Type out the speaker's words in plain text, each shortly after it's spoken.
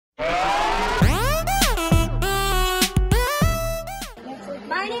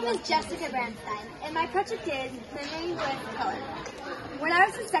Jessica Branst, and my project is memory with color. When I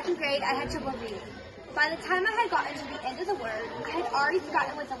was in second grade, I had trouble reading. By the time I had gotten to the end of the word, I had already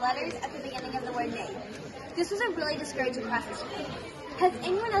forgotten what the letters at the beginning of the word made. This was a really discouraging process for me. Has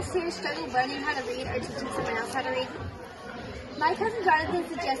anyone else here struggled learning how to read or teaching someone else how to read? My cousin Jonathan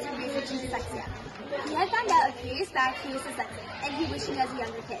suggested researching dyslexia. He had found out a few years back he was dyslexic, and he wished he was a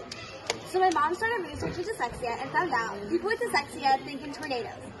younger kid. So my mom started researching dyslexia and found out people with dyslexia think in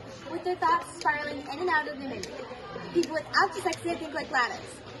tornadoes, with their thoughts spiraling in and out of their memory. People without dyslexia think like ladders,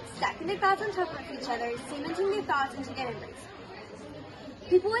 stacking their thoughts on top of each other, cementing their thoughts into their memories.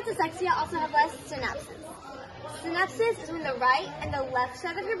 People with dyslexia also have less synapses. Synapses is when the right and the left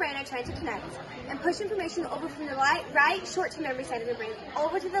side of your brain are trying to connect and push information over from the right short-term memory side of your brain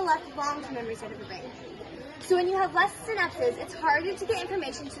over to the left long-term memory side of your brain. So when you have less synapses, it's harder to get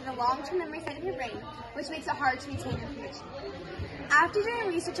information to the long-term memory side of your brain, which makes it hard to retain information. After doing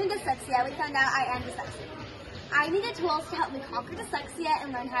research on dyslexia, we found out I am dyslexic. I needed tools to help me conquer dyslexia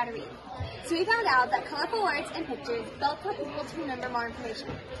and learn how to read. So we found out that colorful words and pictures both help people to remember more information.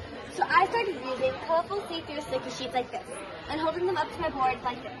 So I started using colorful see-through sticky sheets like this and holding them up to my board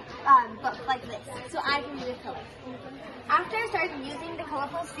like this, so I can read with color. After I started using the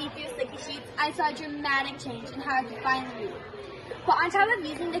colorful see-through sticky sheets, I saw a dramatic change in how I could finally read. But on top of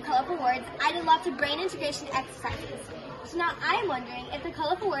using the colorful words, I did lots of brain integration exercises. So now I'm wondering if the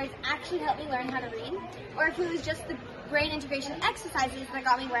colorful words actually helped me learn how to read, or if it was just the brain integration exercises that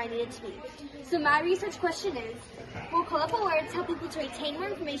got me where I needed to be. So my research question is, will colorful words help people to retain more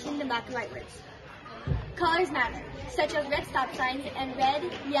information than black and white words? Colors matter, such as red stop signs and red,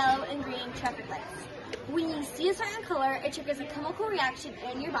 yellow, and green traffic lights. When you see a certain color, it triggers a chemical reaction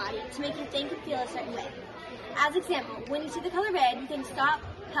in your body to make you think and feel a certain way. As example, when you see the color red, you think stop,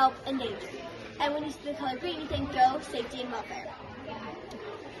 help, and danger. And when you see the color green, you think go, safety, and welfare.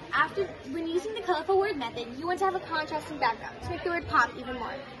 When using the colorful word method, you want to have a contrasting background to make the word pop even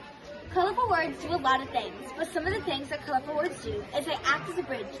more. Colorful words do a lot of things, but some of the things that colorful words do is they act as a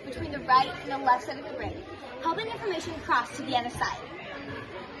bridge between the right and the left side of the brain, helping information cross to the other side.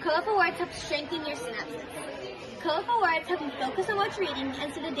 Colorful words help strengthen your synapses. Colorful words help you focus on what you're reading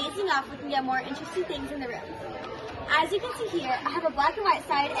instead of dazing off looking at more interesting things in the room. As you can see here, I have a black and white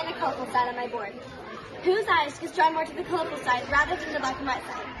side and a colorful side on my board. Whose eyes gets drawn more to the colorful side rather than the black and white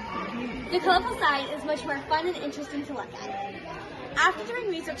side? The colorful side is much more fun and interesting to look at. After doing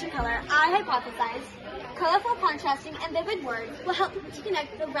research in color, I hypothesized colorful, contrasting, and vivid words will help people to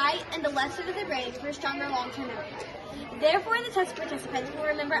connect the right and the left side of their brain for a stronger long-term memory. Therefore, the test participants will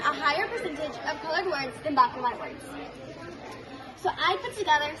remember a higher percentage of colored words than black and white words. So I put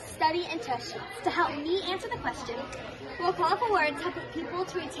together study and test sheets to help me answer the question, will colorful words help people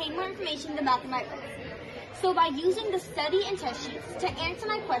to retain more information than black and white words? So by using the study and test sheets to answer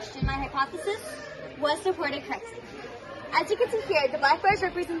my question, my hypothesis was supported correctly. As you can see here, the black bars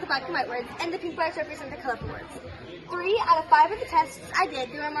represent the black and white words, and the pink bars represent the colorful words. 3 out of 5 of the tests I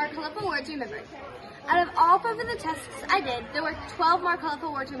did, there were more colorful words remembered. Out of all 5 of the tests I did, there were 12 more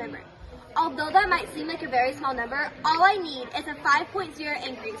colorful words remembered. Although that might seem like a very small number, all I need is a 5.0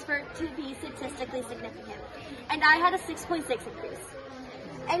 increase for it to be statistically significant. And I had a 6.6 increase.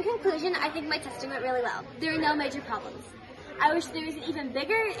 In conclusion, I think my testing went really well. There are no major problems. I wish there was an even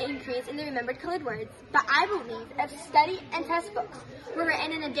bigger increase in the remembered colored words, but I believe if study and test books were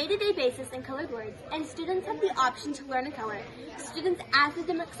written on a day-to-day basis in colored words, and students had the option to learn in color, students'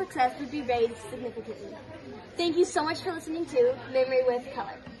 academic success would be raised significantly. Thank you so much for listening to Memory with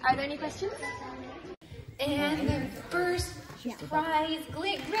Color. Are there any questions? And the first prize,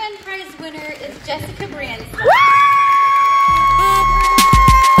 grand prize winner is Jessica Branst.